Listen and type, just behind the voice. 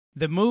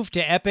The move to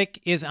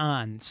Epic is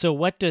on. So,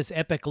 what does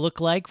Epic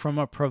look like from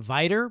a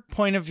provider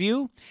point of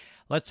view?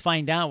 Let's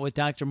find out with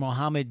Dr.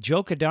 Mohammed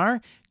Jokadar,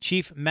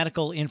 Chief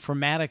Medical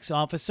Informatics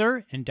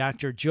Officer, and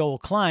Dr. Joel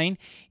Klein,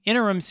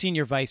 Interim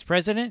Senior Vice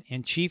President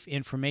and Chief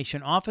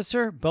Information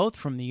Officer, both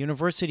from the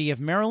University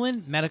of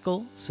Maryland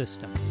Medical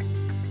System.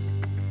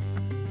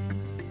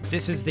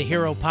 This is the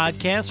Hero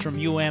Podcast from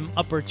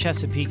Upper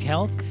Chesapeake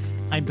Health.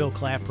 I'm Bill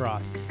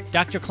Klaproth.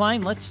 Dr.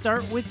 Klein, let's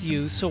start with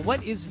you. So,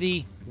 what is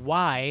the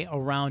why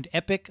around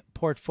Epic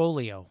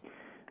Portfolio?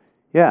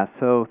 Yeah,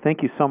 so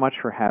thank you so much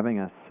for having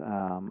us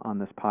on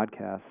this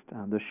podcast.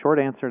 The short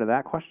answer to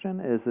that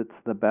question is it's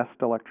the best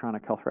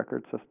electronic health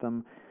record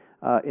system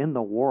in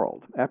the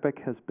world. Epic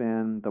has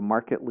been the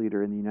market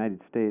leader in the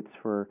United States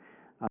for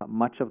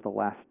much of the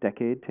last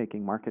decade,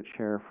 taking market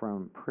share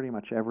from pretty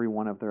much every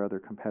one of their other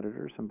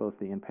competitors in both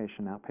the inpatient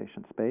and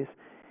outpatient space.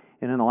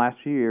 And in the last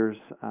few years,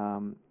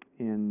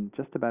 in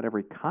just about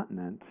every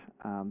continent,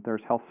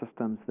 there's health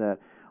systems that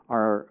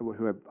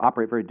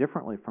operate very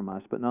differently from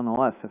us, but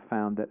nonetheless have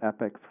found that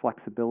Epic's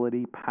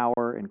flexibility,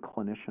 power, and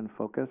clinician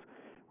focus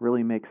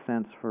really makes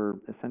sense for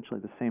essentially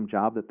the same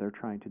job that they're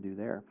trying to do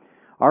there.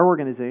 Our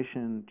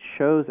organization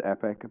chose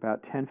Epic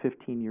about 10,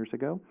 15 years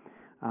ago.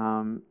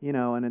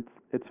 And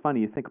it's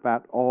funny, you think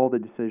about all the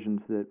decisions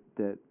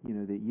that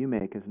you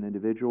make as an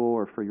individual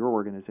or for your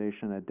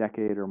organization a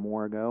decade or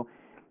more ago,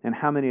 and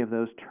how many of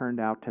those turned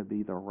out to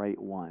be the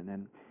right one.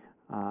 And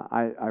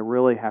I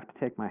really have to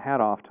take my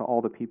hat off to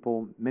all the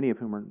people, many of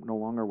whom are no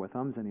longer with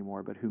UMS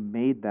anymore, but who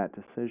made that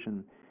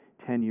decision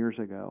 10 years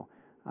ago,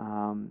 it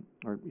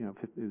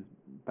was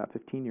about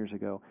 15 years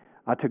ago,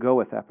 to go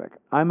with Epic.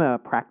 I'm a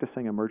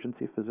practicing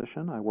emergency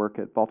physician. I work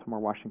at Baltimore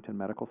Washington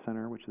Medical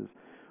Center, which is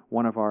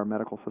one of our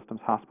medical systems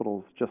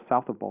hospitals just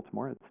south of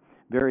Baltimore. It's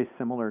very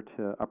similar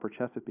to Upper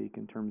Chesapeake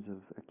in terms of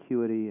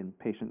acuity and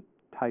patient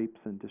types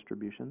and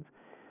distributions.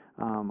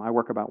 I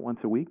work about once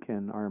a week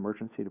in our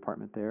emergency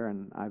department there,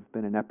 and I've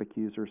been an Epic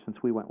user since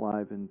we went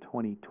live in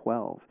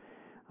 2012.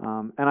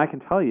 And I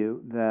can tell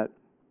you that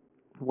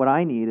what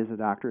I need as a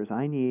doctor is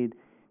I need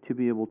to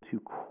be able to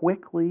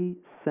quickly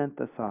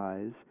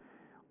synthesize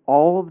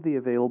all of the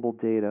available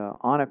data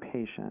on a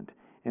patient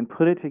and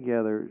put it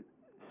together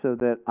so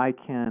that I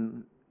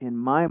can, in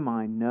my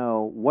mind,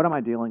 know what am I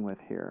dealing with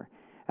here.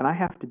 And I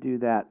have to do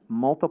that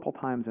multiple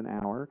times an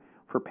hour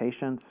for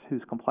patients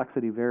whose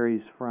complexity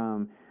varies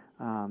from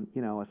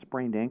a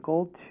sprained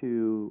ankle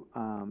to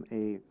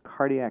a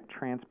cardiac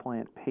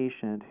transplant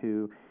patient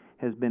who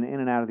has been in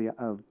and out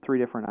of 3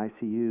 different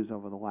ICUs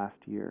over the last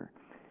year.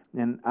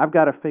 And I've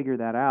got to figure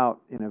that out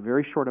in a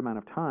very short amount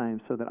of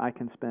time so that I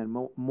can spend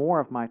more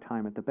of my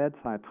time at the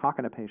bedside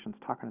talking to patients,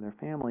 talking to their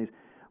families,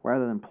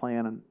 rather than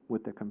playing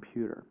with the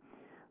computer.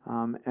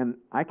 And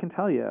I can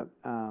tell you,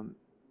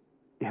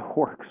 it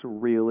works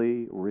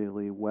really,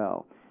 really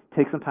well. It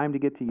takes some time to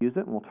get to use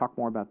it, and we'll talk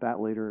more about that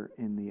later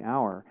in the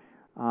hour.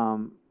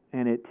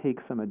 And it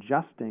takes some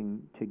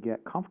adjusting to get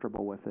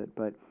comfortable with it.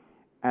 But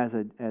as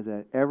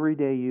an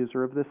everyday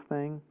user of this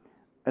thing,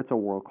 it's a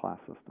world-class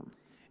system.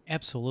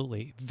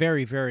 Absolutely.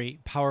 Very, very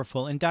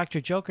powerful. And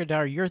Dr.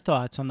 Jokadar, your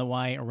thoughts on the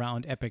why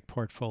around Epic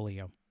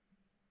Portfolio?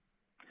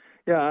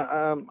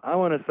 Yeah, I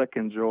want to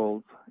second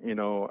Joel's,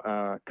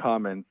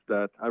 comments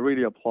that I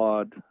really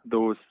applaud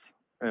those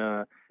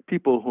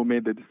people who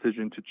made the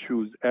decision to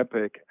choose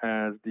Epic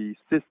as the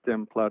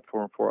system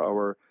platform for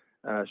our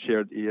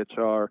shared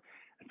EHR.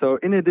 So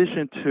in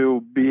addition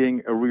to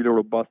being a really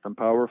robust and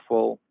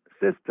powerful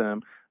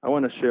system, I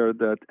want to share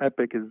that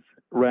Epic is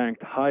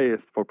ranked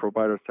highest for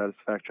provider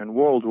satisfaction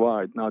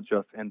worldwide, not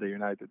just in the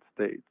United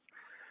States.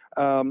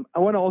 I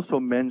want to also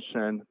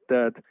mention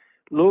that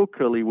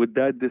locally, with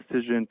that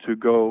decision to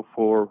go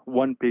for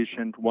one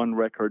patient, one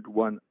record,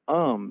 one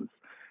UMS,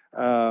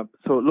 so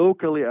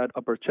locally at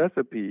Upper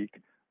Chesapeake,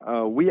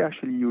 we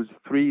actually use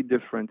 3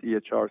 different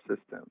EHR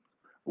systems.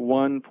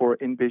 One for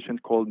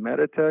inpatient called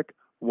Meditech,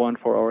 one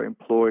for our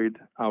employed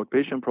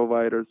outpatient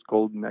providers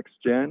called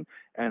NextGen,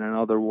 and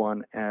another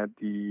one at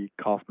the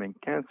Kaufman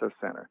Cancer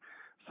Center.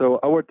 So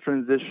our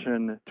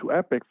transition to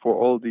Epic for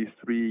all these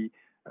 3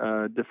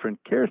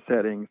 different care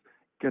settings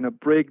going to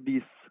break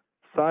these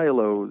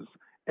silos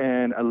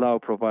and allow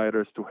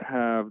providers to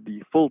have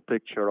the full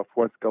picture of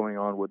what's going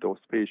on with those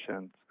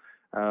patients,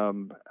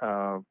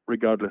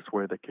 regardless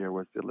where the care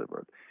was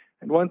delivered.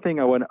 And one thing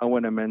I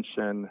want to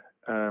mention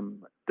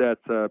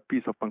that's a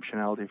piece of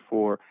functionality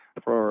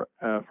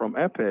from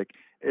Epic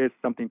is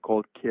something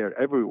called Care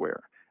Everywhere.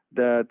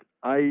 That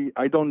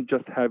I don't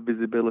just have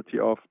visibility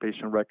of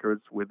patient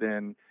records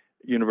within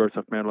University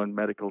of Maryland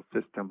Medical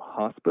System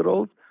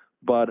hospitals,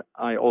 but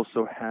I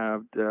also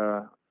have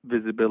the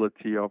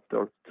visibility of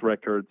those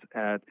records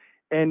at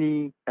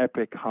any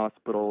Epic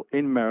hospital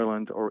in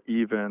Maryland or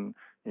even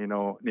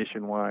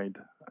nationwide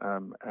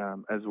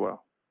as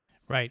well.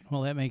 Right.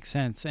 Well, that makes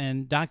sense.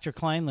 And Dr.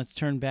 Klein, let's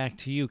turn back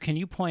to you. Can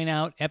you point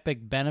out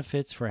Epic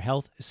benefits for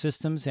health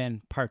systems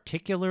and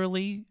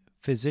particularly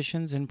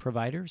physicians and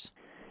providers?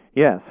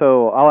 Yeah,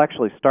 so I'll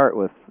actually start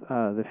with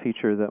the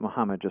feature that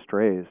Mohammed just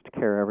raised,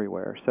 Care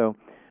Everywhere. So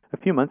a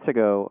few months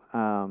ago,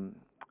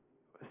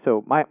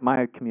 So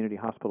my community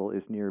hospital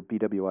is near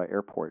BWI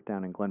Airport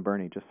down in Glen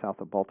Burnie, just south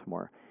of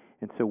Baltimore.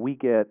 And so we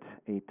get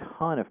a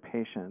ton of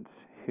patients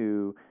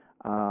who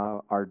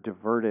are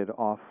diverted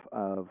off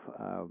of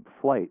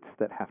flights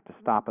that have to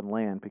stop and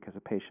land because a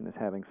patient is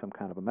having some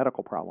kind of a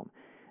medical problem.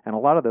 And a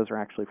lot of those are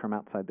actually from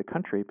outside the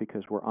country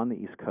because we're on the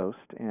East Coast,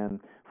 and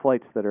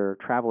flights that are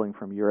traveling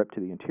from Europe to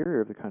the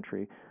interior of the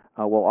country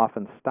will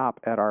often stop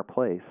at our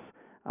place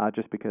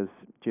just because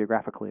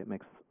geographically it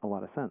makes a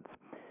lot of sense.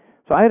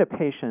 So I had a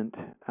patient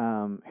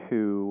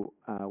who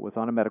was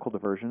on a medical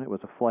diversion. It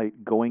was a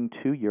flight going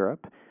to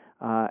Europe,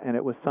 and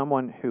it was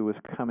someone who was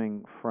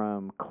coming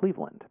from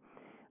Cleveland.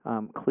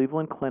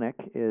 Cleveland Clinic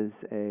is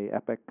a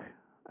Epic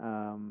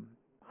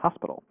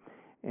hospital,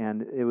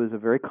 and it was a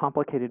very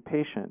complicated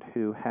patient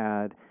who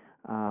had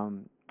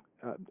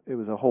it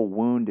was a whole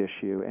wound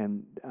issue,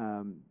 and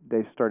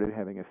they started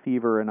having a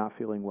fever and not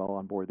feeling well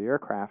on board the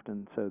aircraft,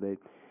 and so they,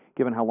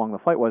 given how long the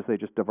flight was, they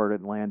just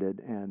diverted and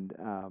landed and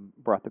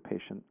brought the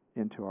patient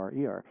into our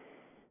ER.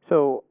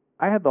 So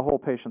I had the whole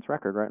patient's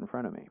record right in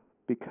front of me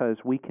because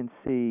we can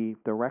see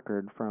the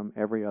record from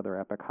every other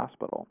Epic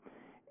hospital.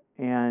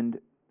 And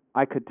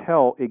I could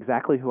tell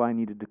exactly who I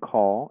needed to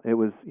call. It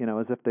was,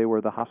 as if they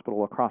were the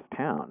hospital across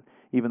town,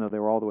 even though they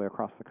were all the way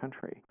across the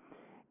country.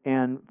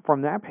 And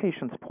from that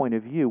patient's point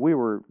of view, we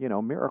were,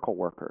 miracle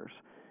workers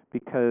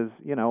because,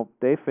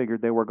 they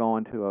figured they were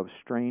going to a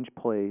strange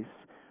place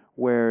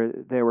where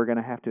they were going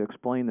to have to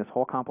explain this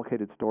whole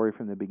complicated story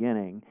from the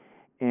beginning,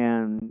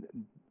 and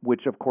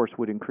which, of course,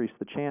 would increase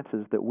the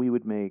chances that we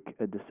would make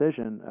a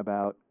decision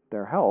about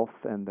their health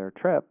and their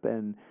trip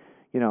and,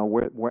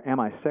 where am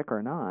I sick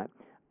or not.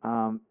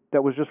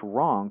 That was just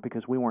wrong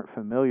because we weren't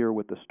familiar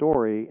with the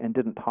story and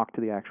didn't talk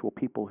to the actual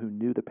people who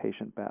knew the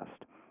patient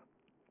best.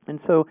 And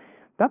so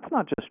that's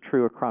not just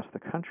true across the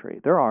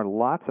country. There are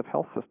lots of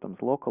health systems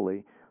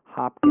locally,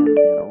 Hopkins,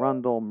 Anne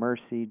Arundel,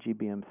 Mercy,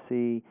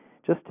 GBMC,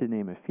 just to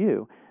name a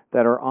few,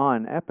 that are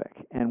on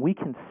Epic. And we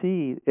can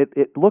see,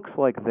 it looks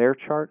like their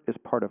chart is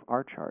part of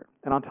our chart.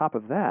 And on top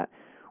of that,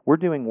 we're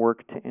doing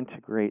work to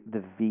integrate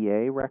the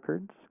VA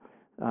records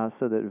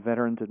so that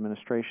Veterans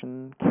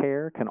Administration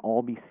care can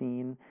all be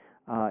seen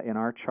in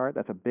our chart.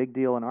 That's a big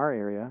deal in our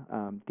area,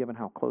 given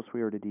how close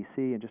we are to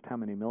D.C. and just how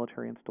many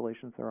military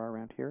installations there are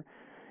around here.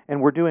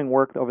 And we're doing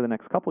work over the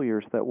next couple of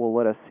years that will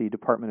let us see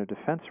Department of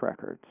Defense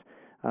records,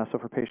 so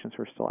for patients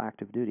who are still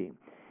active duty.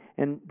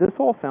 And this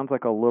all sounds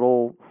like a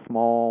little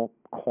small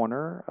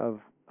corner of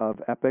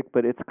Epic,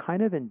 but it's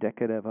kind of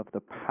indicative of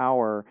the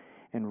power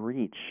and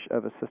reach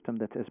of a system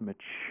that's as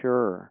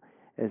mature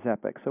as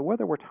Epic. So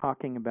whether we're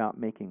talking about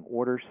making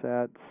order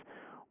sets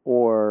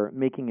or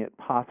making it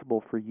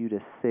possible for you to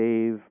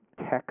save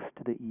text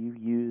that you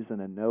use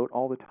in a note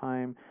all the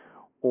time,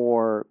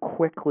 or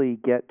quickly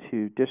get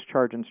to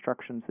discharge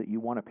instructions that you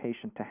want a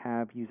patient to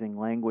have using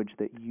language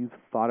that you've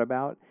thought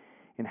about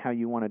and how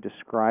you want to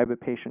describe a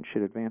patient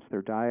should advance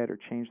their diet or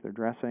change their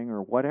dressing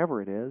or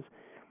whatever it is.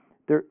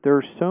 There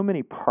are so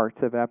many parts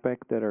of Epic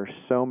that are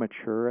so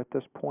mature at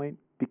this point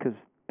because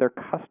their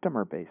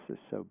customer base is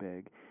so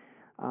big.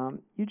 I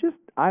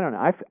don't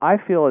know. I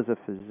feel as a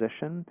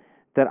physician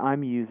that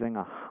I'm using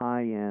a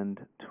high-end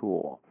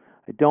tool.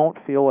 I don't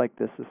feel like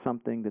this is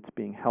something that's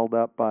being held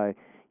up by,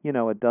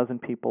 a dozen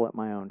people at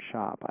my own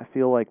shop. I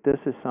feel like this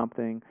is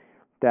something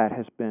that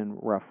has been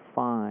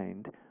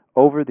refined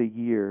over the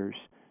years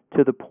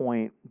to the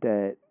point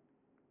that,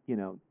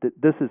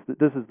 this is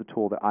the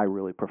tool that I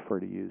really prefer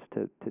to use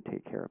to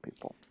take care of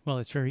people. Well,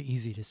 it's very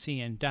easy to see.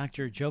 And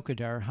Dr.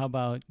 Jokadar, how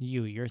about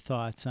you? Your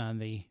thoughts on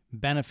the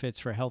benefits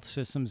for health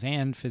systems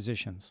and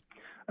physicians?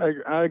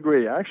 I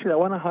agree. Actually, I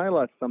want to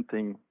highlight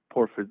something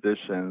for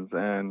physicians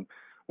and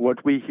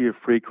what we hear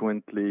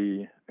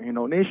frequently,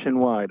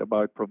 nationwide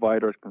about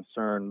providers'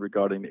 concern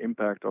regarding the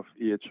impact of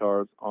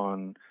EHRs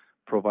on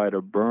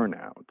provider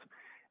burnout.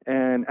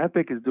 And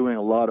Epic is doing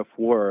a lot of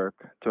work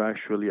to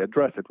actually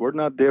address it. We're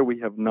not there. We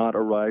have not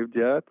arrived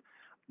yet,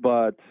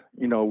 but,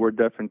 we're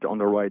definitely on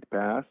the right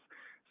path.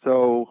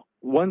 So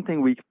one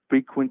thing we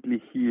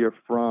frequently hear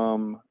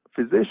from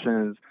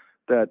physicians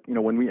that,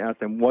 when we ask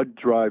them what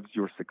drives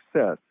your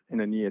success in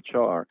an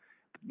EHR,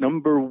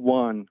 number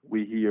one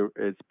we hear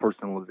is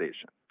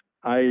personalization.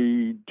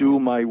 I do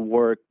my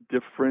work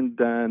different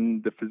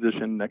than the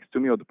physician next to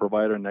me or the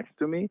provider next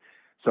to me.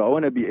 So I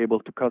want to be able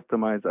to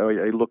customize.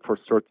 I look for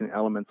certain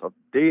elements of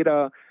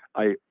data.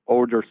 I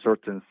order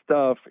certain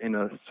stuff in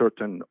a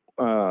certain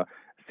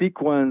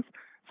sequence.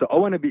 So I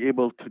want to be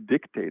able to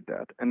dictate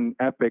that. And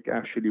Epic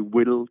actually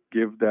will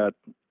give that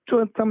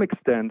to some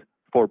extent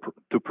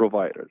to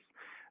providers.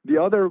 The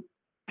other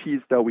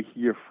piece that we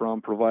hear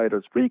from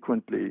providers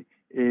frequently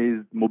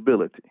is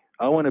mobility.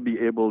 I want to be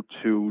able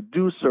to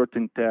do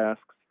certain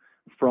tasks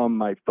from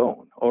my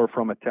phone or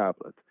from a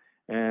tablet.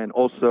 And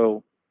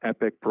also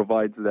Epic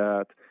provides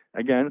that.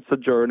 Again, it's a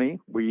journey.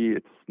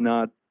 It's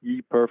not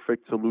the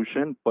perfect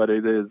solution, but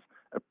it is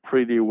a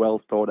pretty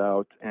well thought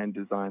out and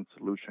designed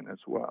solution as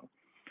well.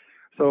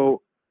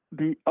 So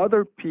the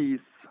other piece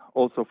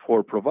also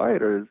for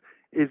providers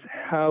is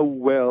how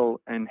well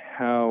and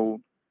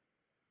how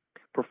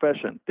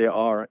proficient they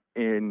are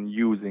in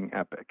using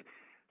Epic.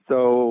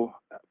 So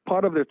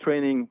part of their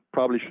training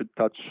probably should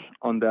touch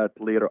on that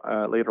later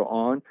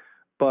on,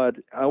 but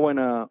I want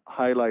to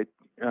highlight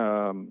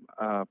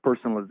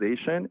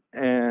personalization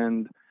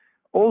and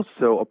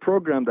also a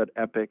program that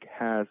Epic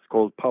has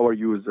called Power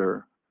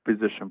User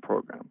Physician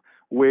Program,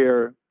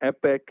 where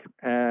Epic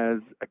as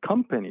a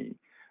company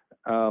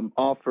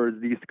offers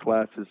these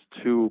classes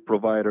to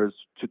providers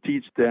to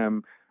teach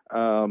them,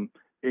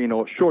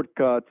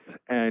 shortcuts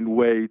and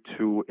way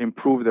to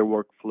improve their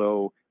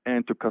workflow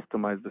and to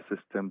customize the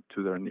system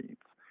to their needs.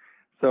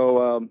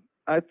 So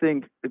I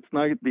think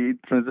the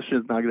transition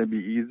is not going to be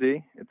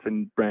easy. It's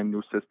a brand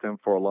new system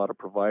for a lot of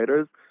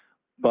providers,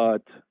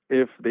 but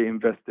if they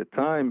invest the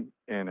time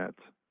in it,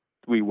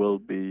 they will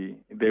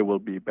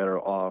be better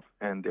off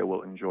and they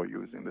will enjoy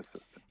using the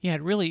system. Yeah,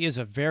 it really is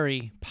a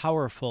very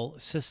powerful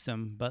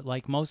system, but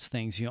like most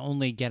things, you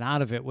only get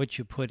out of it what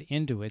you put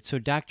into it. So,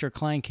 Dr.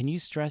 Klein, can you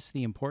stress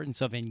the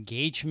importance of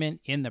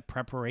engagement in the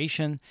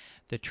preparation,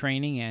 the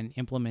training, and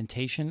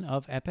implementation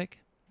of Epic?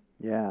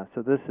 Yeah,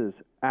 so this is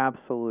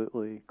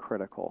absolutely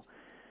critical.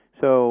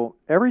 So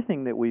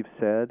everything that we've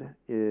said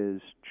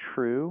is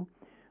true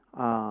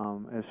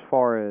as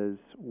far as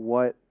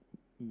what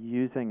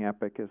using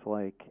Epic is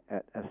like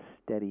at a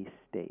steady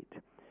state.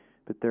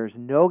 But there's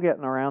no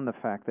getting around the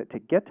fact that to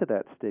get to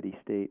that steady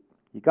state,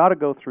 you got to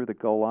go through the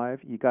go live,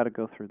 you got to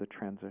go through the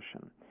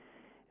transition.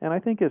 And I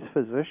think as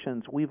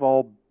physicians, we've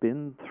all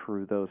been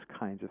through those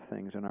kinds of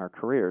things in our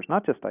careers,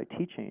 not just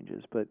IT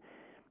changes, but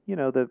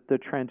the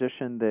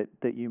transition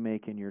that you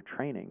make in your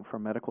training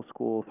from medical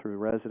school through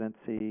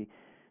residency,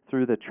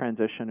 through the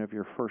transition of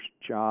your first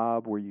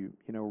job where you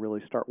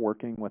really start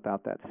working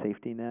without that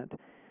safety net.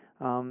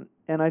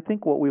 And I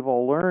think what we've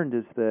all learned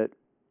is that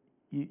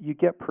you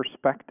get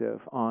perspective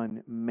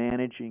on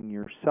managing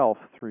yourself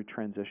through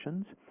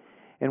transitions.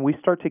 And we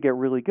start to get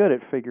really good at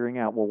figuring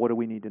out, well, what do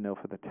we need to know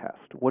for the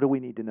test? What do we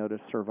need to know to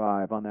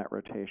survive on that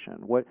rotation?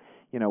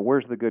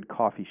 Where's the good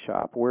coffee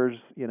shop?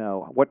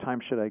 What time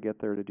should I get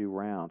there to do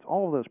rounds?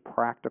 All of those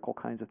practical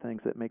kinds of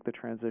things that make the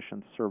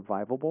transition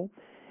survivable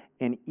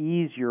and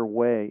ease your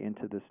way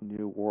into this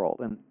new world.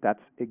 And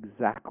that's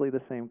exactly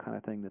the same kind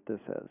of thing that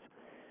this is.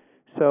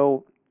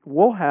 So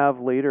we'll have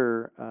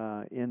later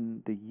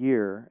in the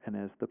year, and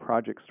as the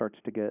project starts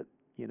to get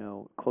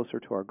closer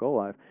to our go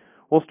live,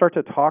 we'll start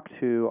to talk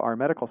to our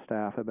medical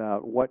staff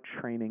about what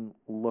training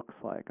looks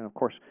like. And of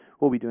course,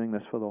 we'll be doing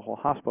this for the whole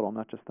hospital,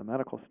 not just the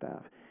medical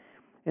staff.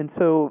 And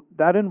so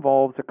that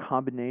involves a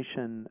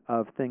combination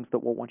of things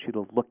that we'll want you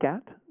to look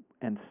at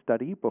and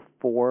study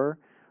before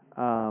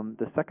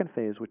the second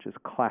phase, which is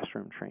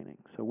classroom training.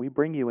 So we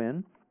bring you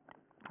in.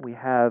 We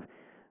have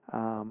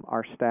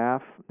our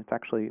staff, it's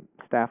actually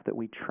staff that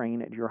we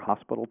train at your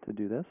hospital to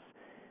do this,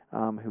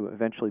 who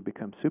eventually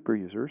become super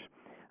users.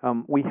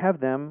 We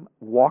have them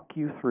walk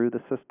you through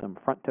the system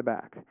front to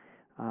back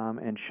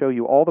and show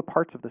you all the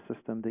parts of the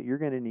system that you're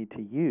going to need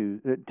to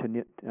use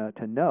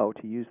to know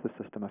to use the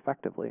system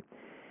effectively.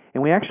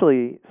 And we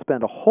actually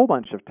spend a whole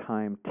bunch of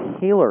time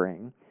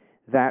tailoring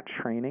that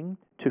training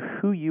to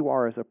who you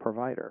are as a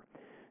provider.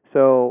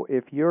 So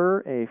if you're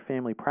a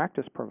family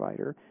practice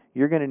provider,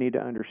 you're going to need to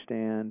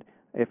understand,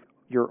 if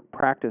your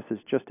practice is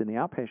just in the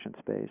outpatient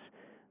space,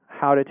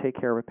 how to take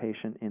care of a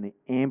patient in the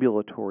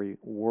ambulatory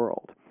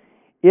world.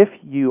 If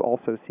you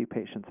also see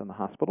patients in the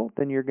hospital,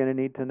 then you're going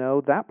to need to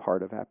know that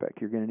part of Epic.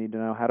 You're going to need to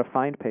know how to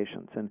find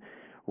patients and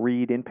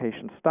read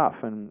inpatient stuff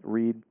and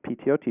read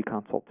PTOT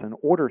consults and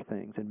order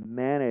things and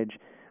manage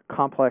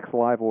complex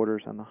live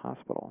orders in the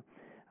hospital.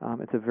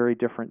 It's a very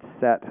different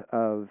set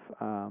of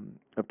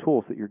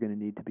tools that you're going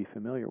to need to be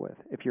familiar with.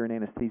 If you're an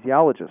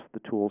anesthesiologist, the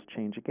tools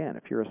change again.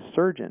 If you're a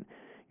surgeon,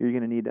 you're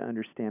going to need to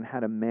understand how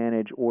to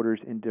manage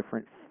orders in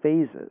different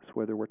phases,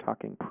 whether we're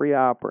talking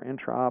pre-op or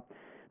intra-op.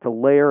 It's a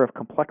layer of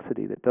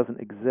complexity that doesn't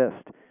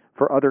exist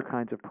for other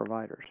kinds of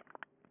providers.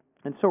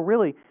 And so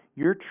really,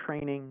 your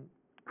training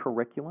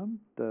curriculum,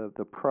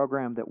 the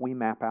program that we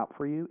map out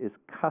for you, is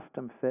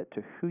custom fit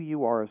to who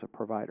you are as a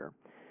provider.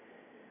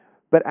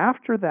 But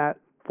after that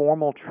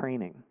formal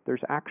training,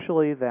 there's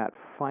actually that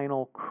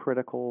final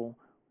critical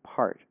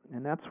part,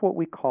 and that's what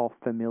we call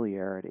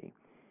familiarity.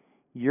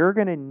 You're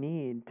going to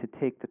need to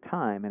take the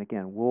time, and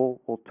again, we'll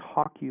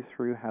talk you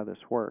through how this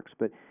works,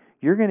 but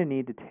you're going to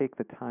need to take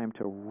the time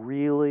to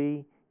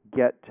really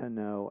get to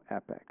know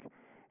Epic.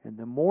 And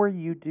the more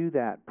you do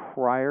that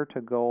prior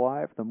to go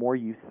live, the more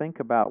you think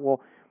about,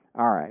 well,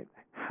 all right,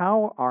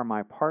 how are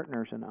my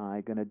partners and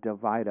I going to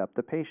divide up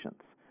the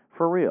patients?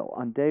 For real,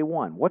 on day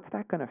one, what's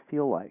that going to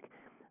feel like?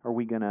 Are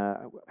we going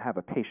to have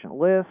a patient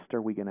list?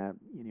 Are we going to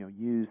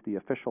use the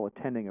official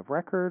attending of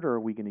record? Or are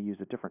we going to use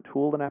a different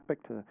tool than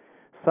Epic to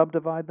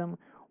subdivide them?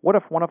 What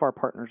if one of our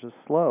partners is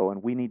slow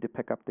and we need to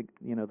pick up the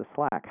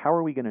slack? How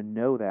are we going to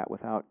know that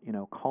without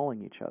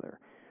calling each other?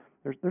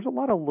 There's a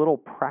lot of little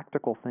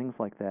practical things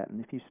like that,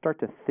 and if you start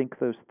to think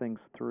those things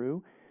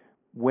through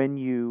when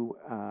you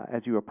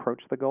as you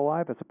approach the go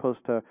live, as opposed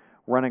to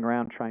running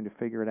around trying to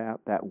figure it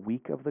out that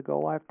week of the go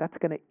live, that's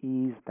going to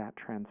ease that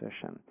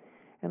transition.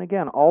 And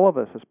again, all of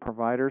us as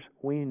providers,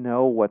 we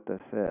know what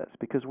this is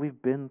because we've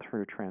been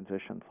through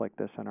transitions like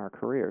this in our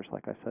careers,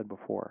 like I said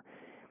before.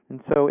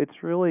 And so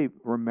it's really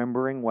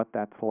remembering what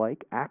that's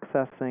like,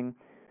 accessing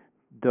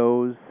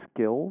those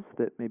skills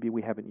that maybe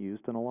we haven't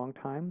used in a long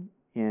time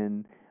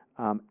in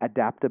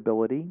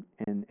adaptability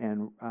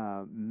and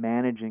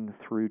managing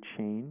through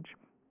change.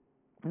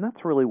 And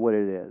that's really what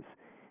it is.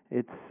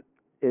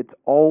 It's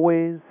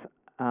always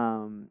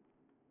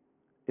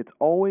it's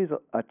always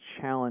a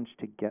challenge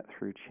to get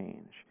through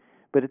change.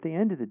 But at the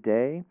end of the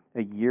day,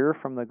 a year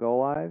from the go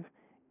live,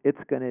 it's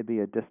going to be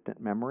a distant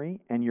memory,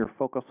 and your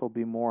focus will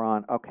be more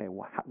on, okay,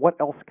 well, what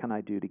else can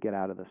I do to get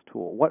out of this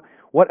tool?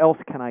 What else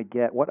can I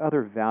get? What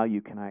other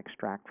value can I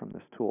extract from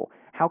this tool?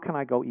 How can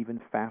I go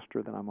even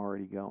faster than I'm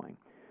already going?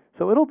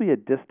 So it'll be a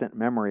distant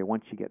memory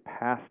once you get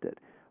past it,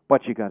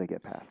 but you got to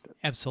get past it.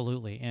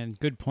 Absolutely, and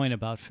good point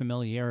about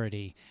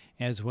familiarity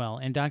as well.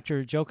 And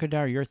Dr.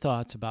 Jokadar, your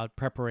thoughts about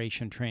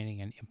preparation,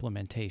 training, and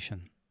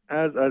implementation?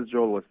 As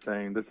Joel was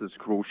saying, this is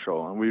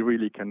crucial, and we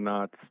really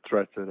cannot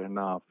stress it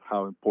enough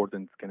how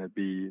important it's going to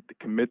be. The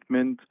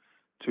commitment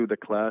to the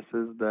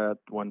classes, that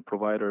when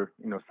provider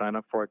sign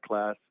up for a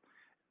class,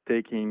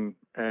 taking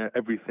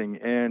everything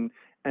in,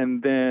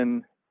 and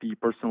then the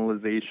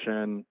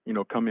personalization,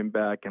 coming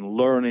back and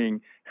learning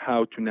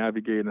how to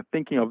navigate and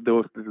thinking of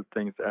those little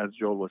things, as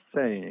Joel was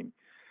saying.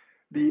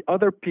 The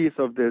other piece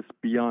of this,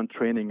 beyond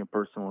training and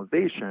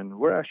personalization,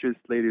 we're actually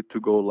slated to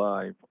go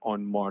live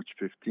on March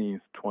 15th,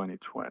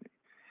 2020.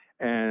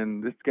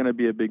 And this is going to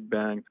be a big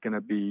bang.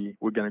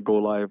 We're going to go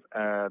live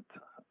at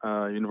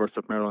University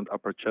of Maryland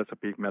Upper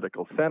Chesapeake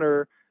Medical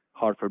Center,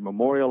 Hartford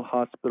Memorial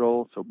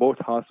Hospital, so both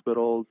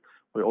hospitals.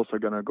 We're also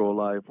going to go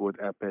live with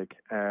Epic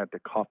at the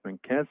Kaufman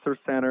Cancer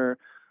Center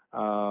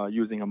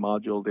using a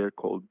module there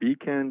called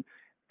Beacon,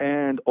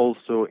 and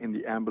also in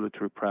the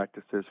ambulatory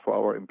practices for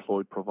our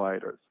employed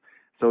providers.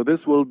 So this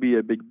will be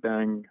a big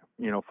bang,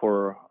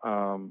 for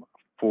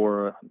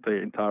the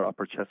entire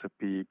Upper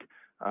Chesapeake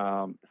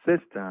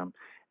system.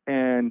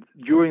 And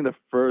during the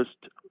first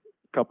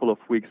couple of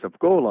weeks of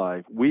go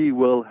live, we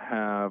will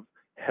have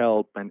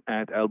help and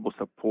at-elbow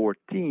support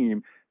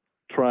team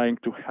trying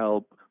to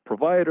help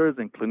providers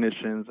and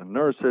clinicians and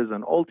nurses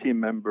and all team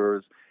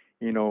members.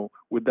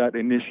 With that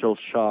initial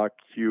shock,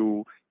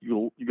 you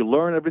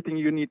learn everything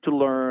you need to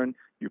learn,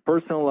 you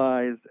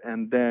personalize,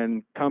 and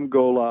then come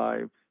go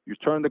live. You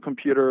turn the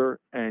computer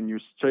and you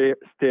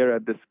stare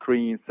at the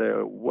screen, say,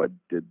 what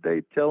did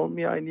they tell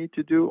me I need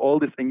to do? All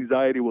this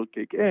anxiety will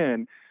kick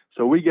in.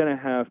 So we're going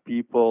to have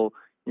people,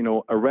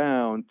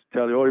 around to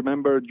tell you, oh,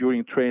 remember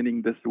during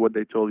training, this is what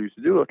they told you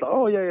to do. It's like,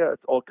 oh, yeah,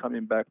 it's all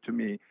coming back to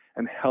me,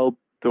 and help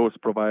those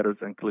providers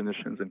and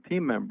clinicians and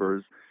team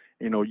members,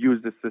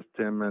 use the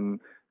system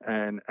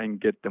and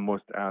get the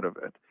most out of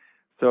it.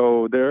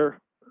 So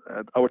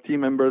our team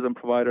members and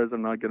providers are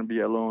not going to be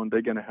alone.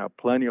 They're going to have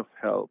plenty of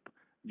help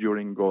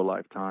during go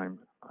live time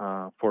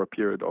for a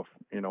period of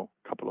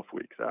couple of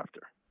weeks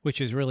after. Which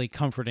is really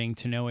comforting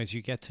to know as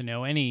you get to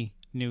know any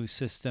new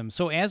system.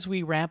 So as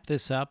we wrap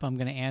this up, I'm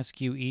going to ask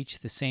you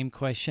each the same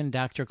question.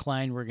 Dr.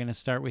 Klein, we're going to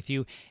start with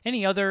you.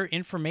 Any other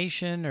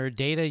information or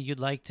data you'd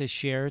like to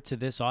share to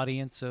this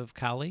audience of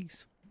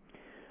colleagues?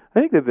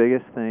 I think the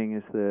biggest thing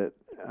is that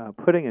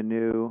putting a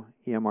new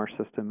EMR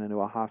system into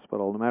a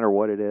hospital, no matter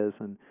what it is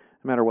and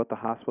no matter what the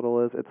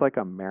hospital is, it's like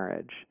a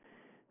marriage.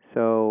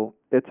 So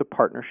it's a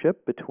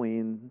partnership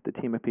between the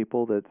team of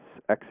people that's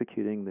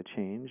executing the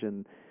change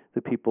and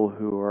the people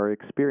who are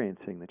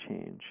experiencing the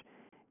change.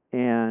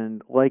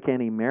 And like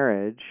any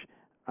marriage,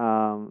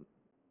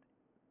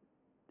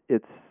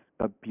 it's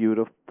a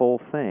beautiful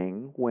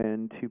thing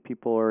when two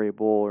people are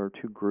able, or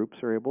two groups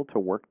are able to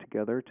work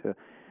together to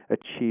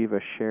achieve a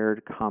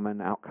shared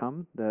common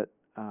outcome that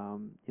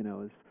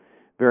is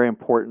very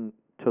important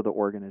to the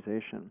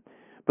organization.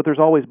 But there's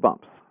always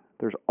bumps.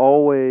 There's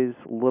always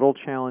little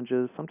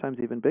challenges, sometimes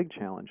even big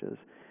challenges,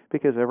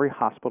 because every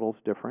hospital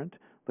is different.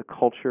 The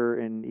culture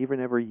in even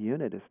every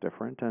unit is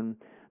different, and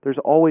there's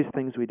always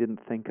things we didn't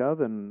think of,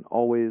 and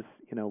always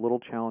little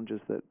challenges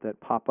that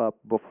pop up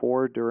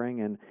before,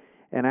 during, and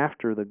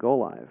after the go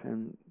live.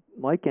 And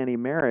like any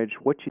marriage,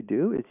 what you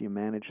do is you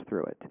manage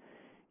through it.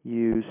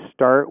 You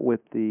start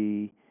with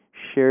the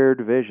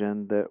shared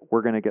vision that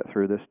we're going to get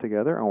through this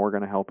together, and we're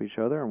going to help each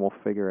other, and we'll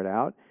figure it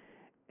out.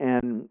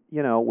 And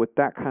with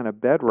that kind of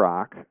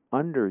bedrock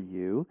under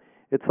you,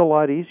 it's a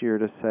lot easier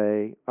to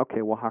say,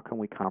 okay, well, how can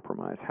we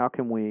compromise? How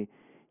can we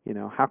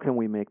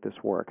make this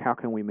work? How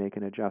can we make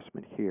an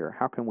adjustment here?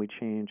 How can we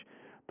change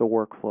the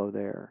workflow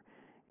there?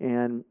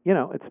 And,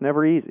 it's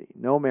never easy.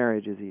 No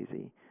marriage is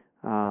easy.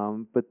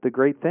 But the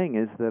great thing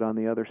is that on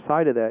the other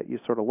side of that, you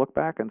sort of look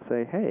back and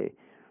say, hey,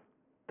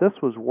 this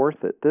was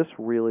worth it. This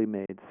really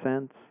made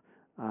sense.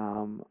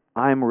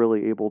 I'm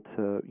really able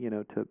to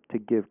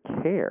give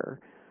care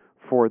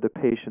for the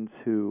patients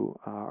who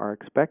are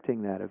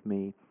expecting that of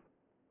me,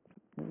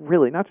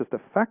 really not just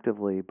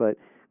effectively, but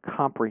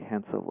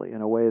comprehensively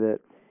in a way that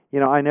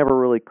I never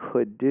really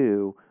could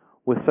do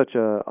with such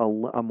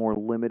a more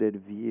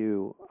limited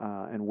view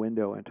and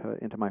window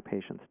into my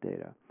patient's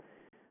data.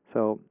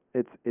 So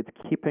it's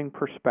keeping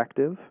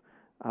perspective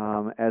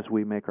as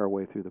we make our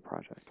way through the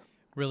project.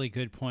 Really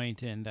good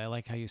point, and I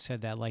like how you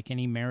said that. Like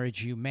any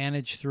marriage, you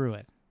manage through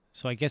it.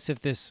 So I guess if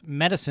this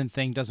medicine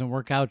thing doesn't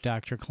work out,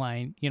 Dr.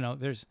 Klein,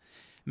 there's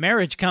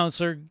marriage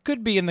counselor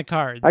could be in the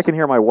cards. I can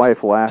hear my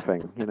wife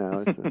laughing.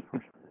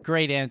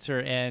 Great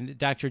answer. And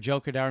Dr.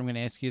 Jokadar, I'm going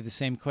to ask you the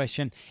same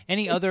question.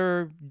 Any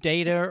other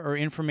data or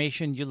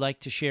information you'd like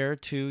to share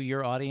to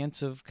your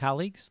audience of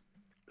colleagues?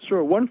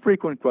 Sure. One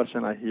frequent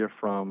question I hear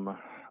from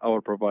our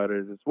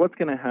providers is, what's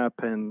going to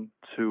happen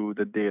to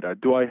the data?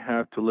 Do I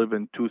have to live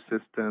in two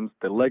systems,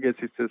 the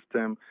legacy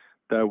system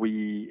that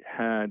we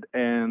had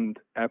and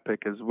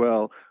Epic as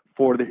well,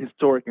 for the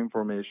historic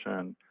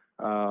information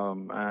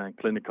and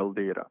clinical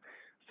data?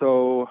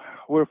 So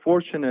we're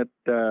fortunate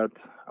that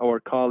our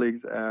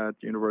colleagues at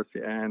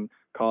university and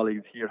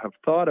colleagues here have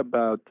thought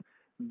about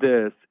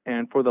this.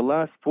 And for the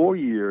last 4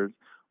 years,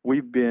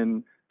 we've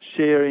been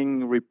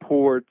sharing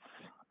reports,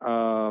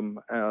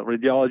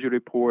 radiology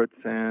reports,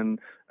 and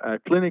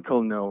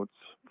clinical notes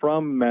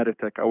from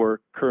Meditech,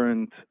 our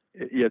current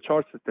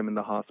EHR system in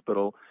the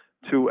hospital,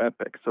 to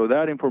Epic. So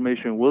that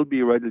information will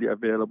be readily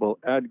available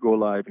at Go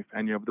Live if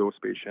any of those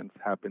patients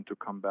happen to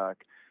come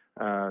back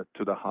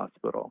to the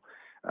hospital.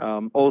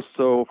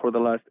 Also, for the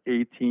last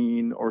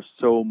 18 or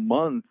so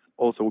months,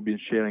 also we've been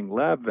sharing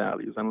lab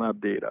values and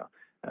lab data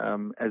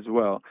as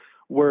well.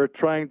 We're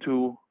trying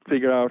to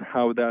figure out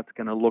how that's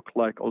going to look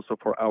like also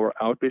for our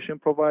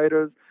outpatient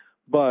providers,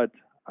 but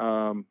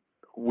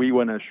we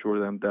want to assure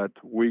them that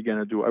we're going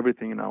to do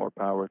everything in our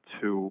power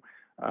to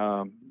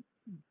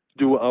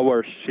do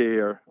our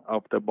share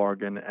of the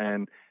bargain.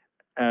 And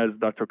as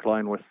Dr.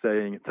 Klein was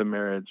saying, it's a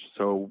marriage,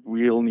 so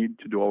we'll need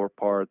to do our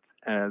part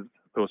as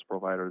those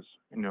providers,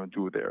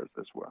 do theirs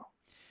as well.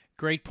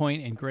 Great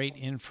point and great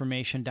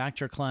information.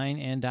 Dr. Klein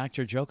and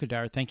Dr.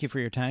 Jokadar, thank you for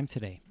your time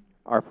today.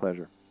 Our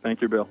pleasure.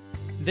 Thank you, Bill.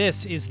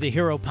 This is the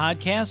Hero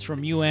Podcast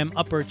from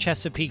Upper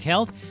Chesapeake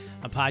Health,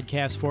 a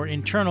podcast for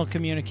internal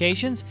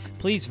communications.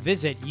 Please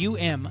visit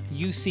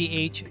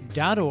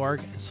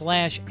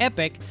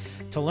umuch.org/epic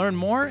to learn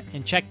more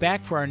and check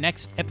back for our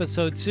next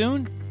episode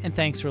soon. And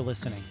thanks for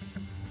listening.